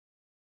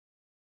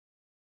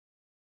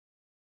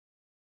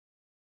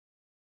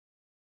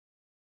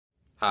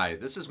Hi,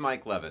 this is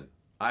Mike Levin.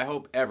 I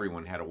hope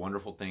everyone had a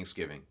wonderful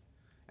Thanksgiving.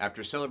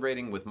 After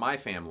celebrating with my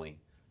family,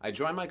 I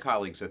joined my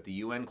colleagues at the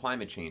UN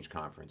Climate Change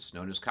Conference,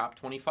 known as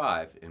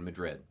COP25, in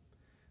Madrid.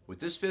 With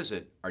this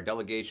visit, our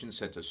delegation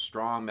sent a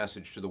strong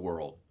message to the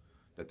world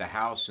that the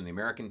House and the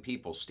American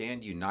people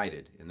stand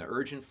united in the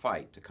urgent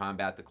fight to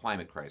combat the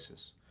climate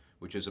crisis,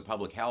 which is a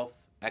public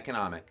health,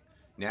 economic,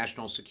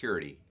 national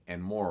security,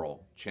 and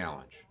moral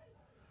challenge.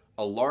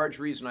 A large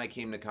reason I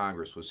came to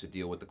Congress was to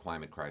deal with the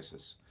climate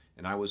crisis,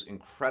 and I was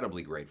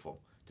incredibly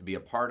grateful to be a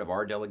part of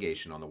our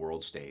delegation on the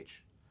world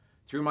stage.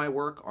 Through my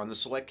work on the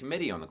Select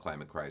Committee on the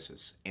Climate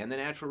Crisis and the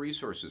Natural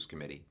Resources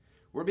Committee,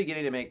 we're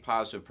beginning to make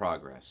positive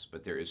progress,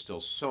 but there is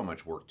still so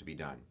much work to be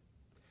done.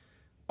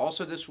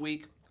 Also this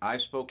week, I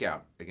spoke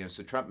out against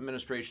the Trump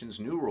administration's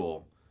new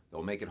rule that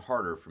will make it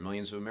harder for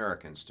millions of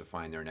Americans to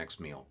find their next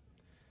meal.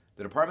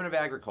 The Department of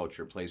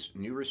Agriculture placed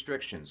new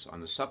restrictions on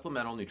the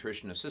Supplemental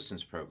Nutrition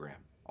Assistance Program,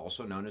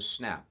 also known as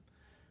SNAP,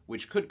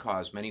 which could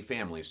cause many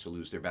families to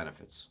lose their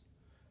benefits.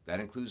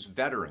 That includes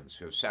veterans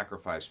who have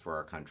sacrificed for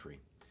our country,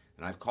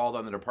 and I've called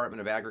on the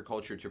Department of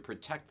Agriculture to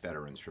protect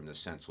veterans from this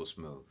senseless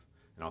move,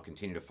 and I'll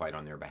continue to fight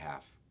on their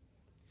behalf.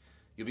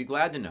 You'll be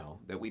glad to know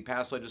that we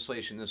passed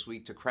legislation this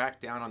week to crack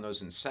down on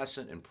those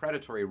incessant and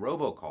predatory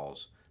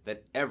robocalls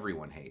that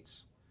everyone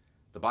hates.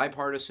 The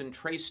bipartisan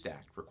TRACE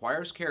Act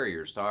requires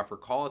carriers to offer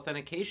call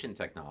authentication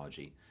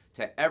technology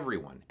to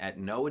everyone at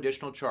no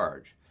additional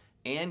charge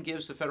and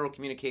gives the Federal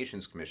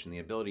Communications Commission the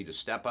ability to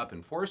step up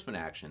enforcement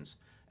actions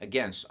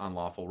against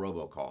unlawful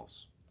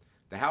robocalls.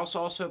 The House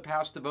also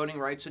passed the Voting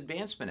Rights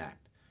Advancement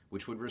Act,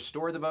 which would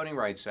restore the Voting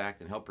Rights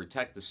Act and help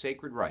protect the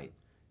sacred right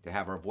to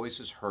have our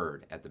voices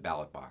heard at the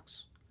ballot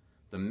box.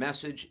 The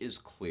message is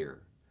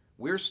clear.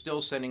 We're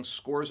still sending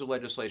scores of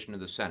legislation to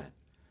the Senate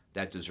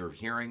that deserve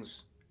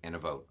hearings and a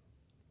vote.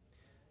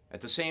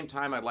 At the same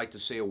time, I'd like to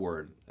say a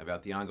word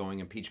about the ongoing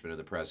impeachment of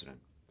the president.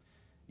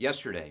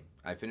 Yesterday,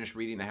 I finished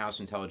reading the House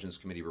Intelligence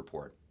Committee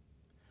report.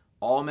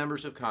 All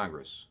members of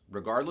Congress,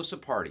 regardless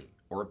of party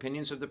or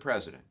opinions of the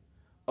president,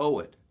 owe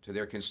it to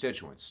their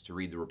constituents to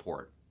read the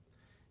report.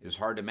 It is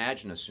hard to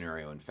imagine a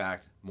scenario, in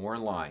fact, more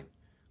in line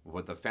with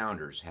what the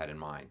founders had in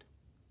mind.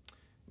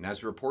 And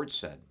as the report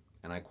said,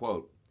 and I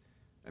quote,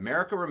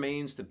 "America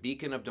remains the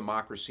beacon of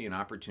democracy and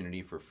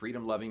opportunity for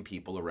freedom-loving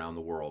people around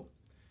the world.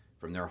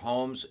 From their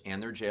homes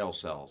and their jail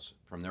cells,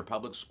 from their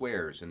public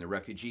squares and their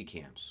refugee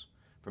camps,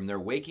 from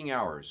their waking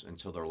hours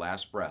until their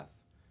last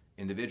breath,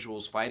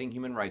 individuals fighting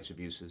human rights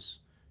abuses,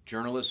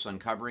 journalists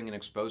uncovering and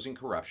exposing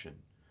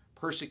corruption,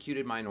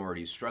 persecuted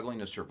minorities struggling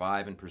to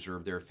survive and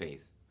preserve their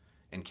faith,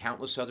 and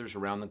countless others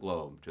around the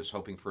globe just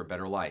hoping for a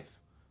better life,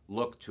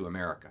 look to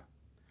America.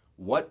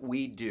 What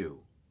we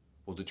do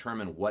will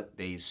determine what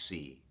they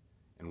see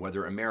and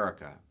whether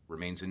America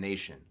remains a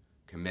nation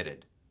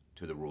committed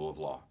to the rule of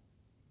law."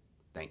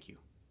 Thank you.